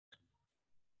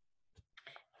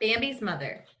Bambi's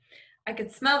mother. I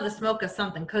could smell the smoke of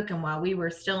something cooking while we were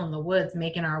still in the woods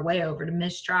making our way over to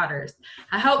Miss Trotter's.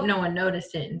 I hope no one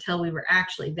noticed it until we were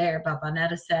actually there, but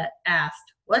Bonetta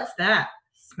asked, "What's that?"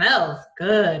 "Smells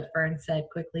good," Fern said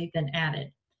quickly, then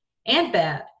added, "And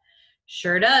bad."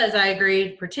 "Sure does," I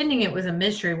agreed, pretending it was a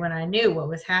mystery when I knew what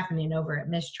was happening over at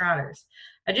Miss Trotter's.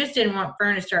 I just didn't want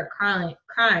Fern to start crying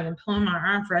and pulling my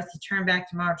arm for us to turn back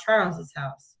to Ma Charles's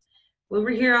house. We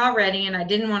were here already, and I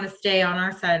didn't want to stay on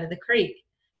our side of the creek.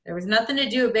 There was nothing to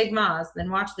do at Big Ma's than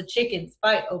watch the chickens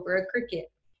fight over a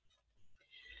cricket.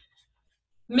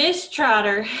 Miss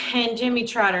Trotter and Jimmy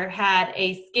Trotter had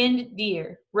a skinned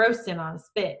deer roasting on a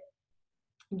spit.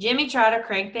 Jimmy Trotter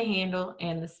cranked the handle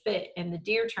and the spit, and the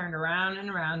deer turned around and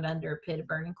around under a pit of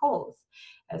burning coals.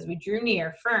 As we drew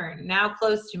near, Fern, now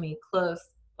close to me, close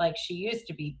like she used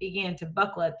to be, began to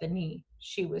buckle at the knee.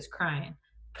 She was crying.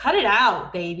 "Cut it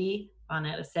out, baby,"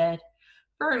 Bonetta said.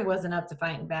 Fern wasn't up to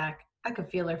fighting back. I could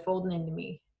feel her folding into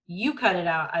me. "You cut it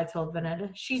out," I told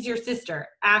Bonetta. "She's your sister.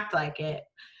 Act like it."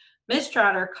 Miss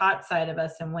Trotter caught sight of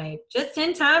us and waved. "Just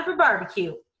in time for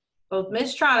barbecue." Both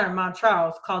Miss Trotter and Ma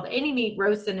Charles called any meat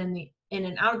roasted in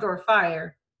an outdoor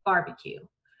fire barbecue.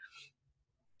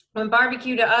 When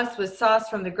barbecue to us was sauce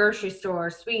from the grocery store,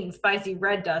 sweet and spicy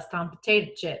red dust on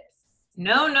potato chips.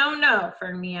 "No, no, no,"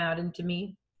 Fern meowed into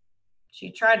me. She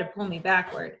tried to pull me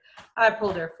backward. I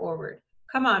pulled her forward.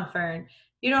 "Come on, Fern.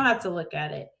 You don't have to look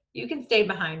at it. You can stay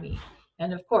behind me."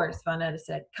 And of course, Vonetta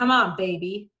said, "Come on,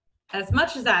 baby." As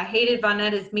much as I hated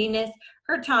Vonetta's meanness,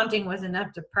 her taunting was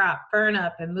enough to prop Fern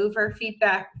up and move her feet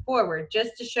back forward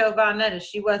just to show Vonetta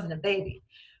she wasn't a baby.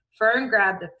 Fern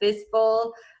grabbed a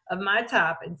fistful of my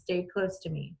top and stayed close to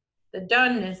me. The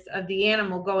doneness of the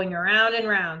animal going around and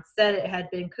round said it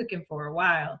had been cooking for a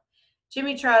while.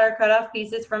 Jimmy Trotter cut off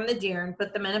pieces from the deer and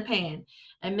put them in a pan,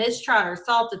 and Miss Trotter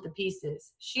salted the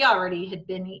pieces. She had already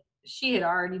been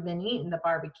eating the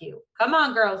barbecue. "Come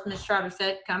on, girls," Miss Trotter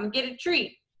said. "Come and get a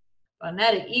treat."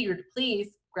 Bonetta, eager to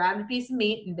please, grabbed a piece of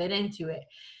meat and bit into it.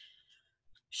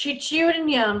 She chewed and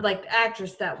yummed like the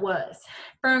actress that was.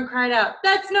 Fern cried out,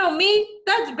 "That's no meat,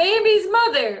 that's Bambi's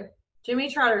mother." Jimmy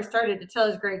Trotter started to tell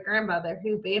his great-grandmother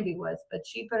who Bambi was, but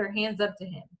she put her hands up to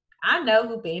him. "I know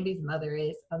who Bambi's mother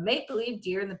is, a make-believe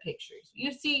deer in the pictures.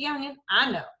 You see, youngin',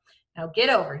 I know. Now get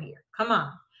over here. Come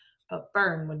on." But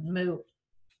Fern wouldn't move.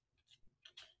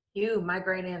 "You," my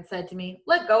great-aunt said to me,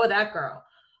 "let go of that girl."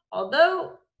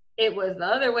 Although it was the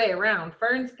other way around,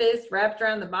 Fern's fist wrapped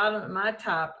around the bottom of my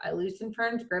top. I loosened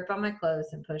Fern's grip on my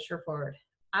clothes and pushed her forward.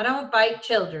 "I don't bite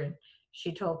children,"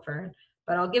 she told Fern,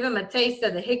 "but I'll give them a taste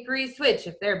of the hickory switch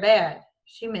if they're bad."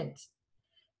 She meant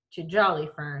to jolly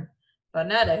Fern.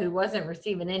 Bonetta, who wasn't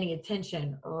receiving any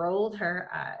attention, rolled her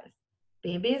eyes.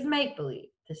 "Bambi is make-believe.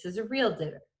 This is a real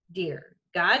deer,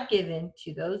 God-given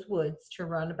to those woods to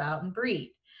run about and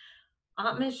breed."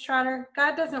 "Aunt Miss Trotter,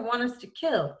 God doesn't want us to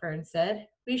kill," Fern said.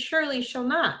 "We surely shall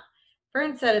not."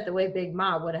 Fern said it the way Big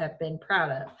Ma would have been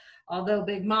proud of, although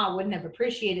Big Ma wouldn't have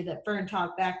appreciated that Fern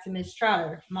talked back to Miss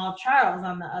Trotter. Ma Charles,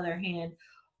 on the other hand,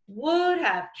 would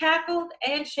have cackled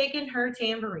and shaken her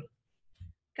tambourine.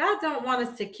 "God don't want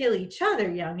us to kill each other,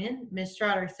 youngin'," Miss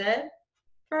Trotter said.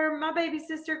 "Fern," my baby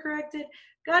sister corrected.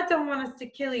 "God don't want us to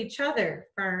kill each other,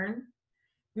 Fern."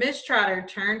 Miss Trotter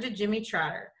turned to Jimmy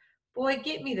Trotter. "Boy,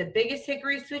 get me the biggest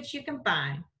hickory switch you can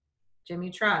find."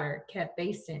 Jimmy Trotter kept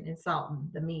basting and salting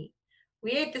the meat.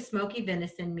 We ate the smoky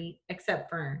venison meat, except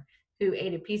Fern, who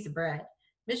ate a piece of bread.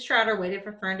 Miss Trotter waited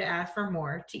for Fern to ask for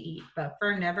more to eat, but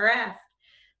Fern never asked.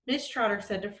 Miss Trotter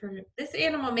said to Fern, "This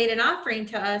animal made an offering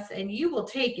to us, and you will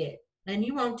take it, and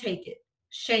you won't take it.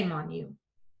 Shame on you."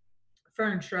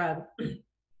 Fern shrugged.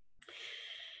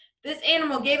 "This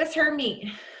animal gave us her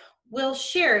meat. We'll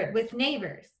share it with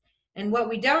neighbors, and what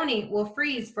we don't eat we'll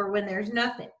freeze for when there's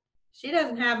nothing. She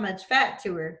doesn't have much fat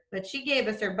to her, but she gave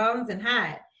us her bones and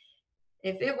hide.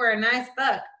 If it were a nice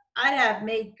buck, I'd have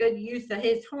made good use of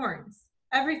his horns.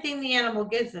 Everything the animal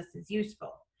gives us is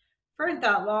useful." Fern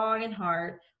thought long and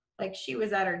hard, like she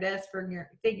was at her desk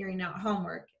figuring out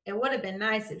homework. It would have been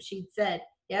nice if she'd said,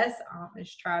 "Yes, Aunt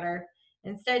Miss Trotter."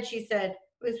 Instead, she said,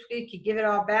 "Wish we could give it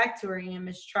all back to her, Aunt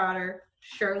Miss Trotter."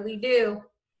 "Surely do."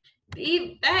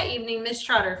 That evening, Miss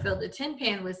Trotter filled a tin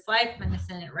pan with sliced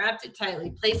venison and wrapped it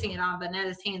tightly, placing it on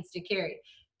Bonetta's hands to carry.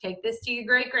 "Take this to your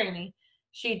great-granny.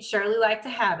 She'd surely like to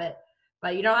have it.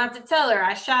 But you don't have to tell her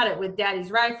I shot it with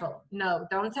Daddy's rifle. No,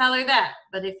 don't tell her that.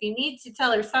 But if you need to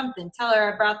tell her something, tell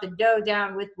her I brought the doe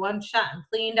down with one shot and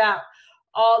cleaned out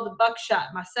all the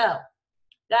buckshot myself.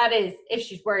 That is, if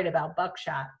she's worried about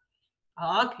buckshot."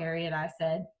 "I'll carry it," I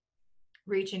said.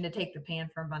 reaching to take the pan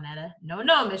from Bonetta. No,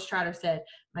 no, Miss Trotter said.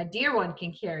 My dear one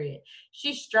can carry it.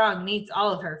 She's strong and eats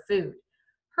all of her food.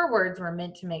 Her words were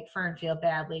meant to make Fern feel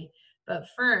badly, but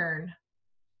Fern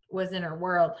was in her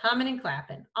world, humming and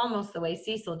clapping, almost the way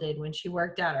Cecil did when she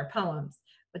worked out her poems.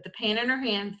 With the pan in her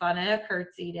hands, Bonetta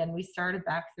curtsied, and we started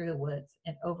back through the woods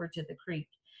and over to the creek.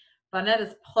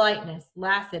 Bonetta's politeness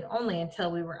lasted only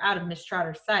until we were out of Miss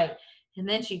Trotter's sight, and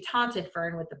then she taunted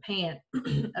Fern with the pan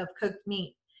of cooked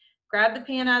meat. Grabbed the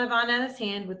pan out of Bonetta's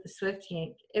hand with the swift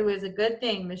yank. It was a good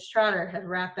thing Miss Trotter had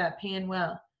wrapped that pan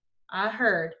well. I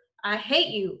heard, I hate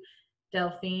you,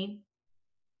 Delphine,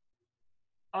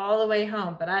 all the way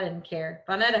home, but I didn't care.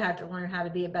 Bonetta had to learn how to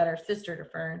be a better sister to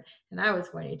Fern, and I was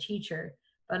going to teach her.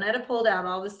 Bonetta pulled out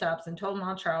all the stops and told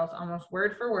Ma Charles almost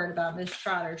word for word about Miss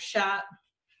Trotter shot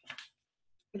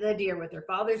the deer with her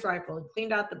father's rifle and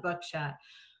cleaned out the buckshot.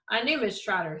 I knew Miss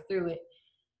Trotter threw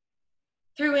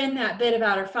in that bit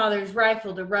about her father's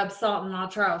rifle to rub salt in Ma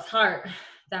Charles' heart.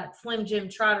 That Slim Jim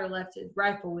Trotter left his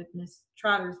rifle with Miss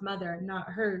Trotter's mother and not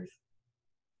hers.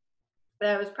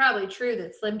 But it was probably true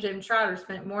that Slim Jim Trotter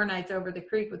spent more nights over the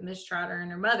creek with Miss Trotter and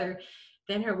her mother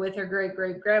than her with her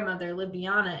great-great-grandmother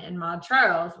Liviana and Ma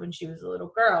Charles when she was a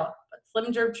little girl. But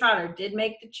Slim Jim Trotter did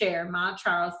make the chair Ma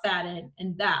Charles sat in,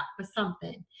 and that was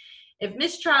something. If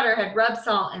Miss Trotter had rubbed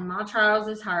salt in Ma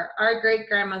Charles's heart, our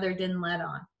great-grandmother didn't let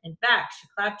on. In fact, she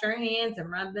clapped her hands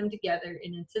and rubbed them together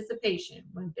in anticipation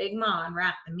when Big Ma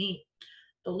unwrapped the meat.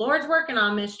 The Lord's working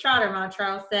on Miss Trotter, Ma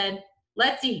Charles said.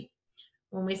 Let's eat.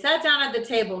 When we sat down at the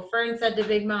table, Fern said to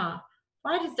Big Ma,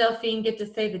 why does Delphine get to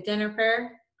say the dinner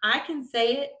prayer? I can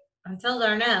say it. Until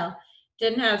Darnell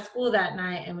didn't have school that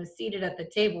night and was seated at the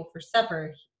table for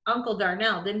supper. Uncle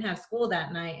Darnell didn't have school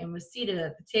that night and was seated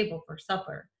at the table for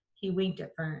supper. He winked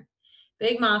at Fern.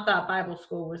 Big Ma thought Bible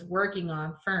school was working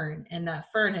on Fern and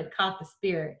that Fern had caught the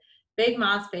spirit. Big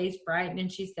Ma's face brightened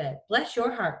and she said, bless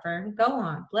your heart, Fern. Go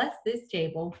on. Bless this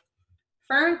table.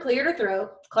 Fern cleared her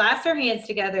throat, clasped her hands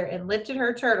together, and lifted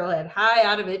her turtle head high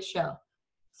out of its shell.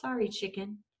 Sorry,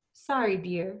 chicken. Sorry,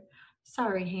 deer.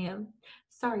 Sorry, ham.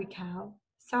 Sorry, cow.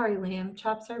 Sorry, lamb.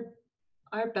 Chops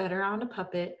are better on a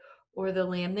puppet or the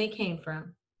lamb they came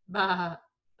from. Bah,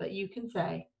 but you can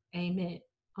say amen.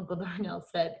 Uncle Darnell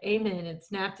said amen and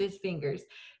snapped his fingers,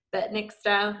 Betnick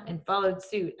style, and followed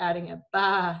suit, adding a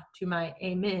bah to my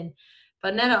amen.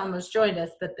 Bonetta almost joined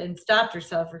us, but then stopped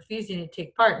herself, refusing to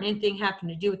take part in anything having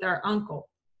to do with our uncle.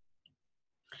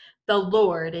 The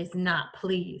Lord is not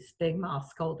pleased, Big Ma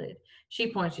scolded.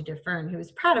 She pointed to Fern, who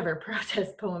was proud of her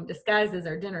protest poem disguised as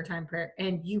our dinner time prayer,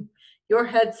 and your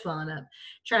head swelling up,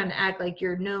 trying to act like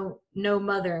you're no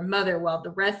mother and mother while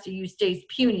the rest of you stays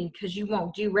puny because you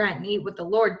won't do right and eat what the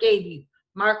Lord gave you.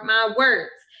 Mark my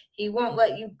words, he won't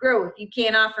let you grow if you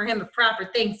can't offer him a proper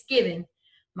Thanksgiving.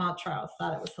 Ma Charles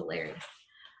thought it was hilarious.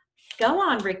 Go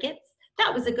on, Ricketts.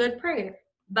 That was a good prayer.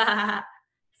 Bah.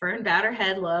 Fern bowed her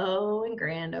head low and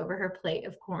grand over her plate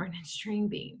of corn and string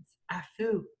beans.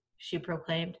 Afu, she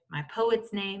proclaimed. My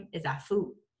poet's name is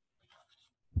Afu.